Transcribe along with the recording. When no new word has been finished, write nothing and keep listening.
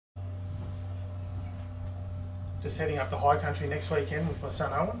just heading up the high country next weekend with my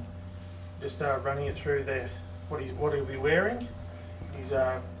son Owen. Just running you through what he'll be wearing. He's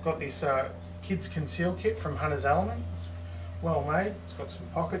got this kids conceal kit from Hunter's Element. It's well made. It's got some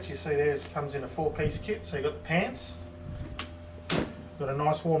pockets. You see there it comes in a 4-piece kit. So you got the pants. Got a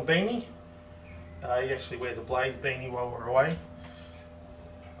nice warm beanie. He actually wears a blaze beanie while we're away.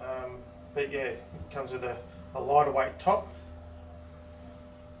 But yeah, it comes with a lighter weight top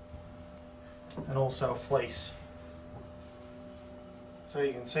and also a fleece. So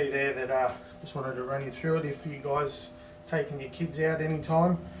you can see there that just wanted to run you through it if you guys taking your kids out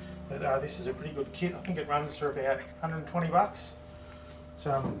anytime. That this is a pretty good kit. I think it runs for about 120 bucks.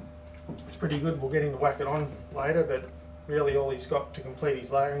 It's pretty good. We'll get him to whack it on later, but really all he's got to complete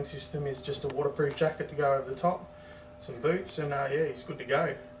his layering system is just a waterproof jacket to go over the top, some boots, and yeah, he's good to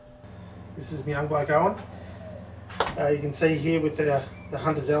go. This is my young bloke Owen. You can see here with the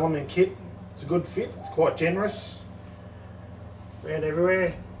Hunter's Element kit, it's a good fit. It's quite generous. Around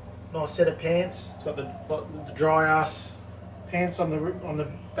everywhere. Nice set of pants. It's got the dry ass pants on the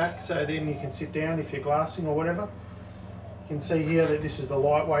back, so then you can sit down if you're glassing or whatever. You can see here that this is the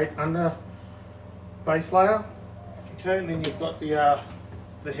lightweight under base layer. Okay, and then you've got the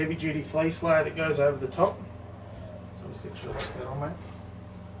heavy duty fleece layer that goes over the top. So just get sure like that on, mate.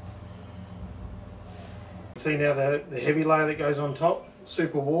 See now the heavy layer that goes on top,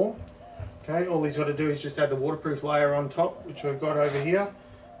 super warm. Okay, all he's got to do is just add the waterproof layer on top, which we've got over here,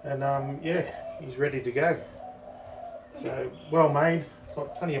 and yeah, he's ready to go. So well made,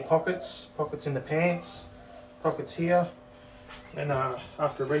 got plenty of pockets in the pants, pockets here, and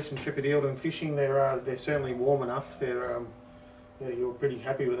after a recent trip at Eildon fishing, they're certainly warm enough. They're yeah, you were pretty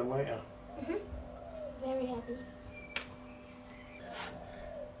happy with them, weren't you? Very happy.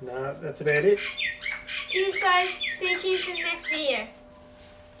 No, that's about it. Cheers guys, stay tuned for the next video.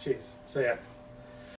 Cheers, see ya.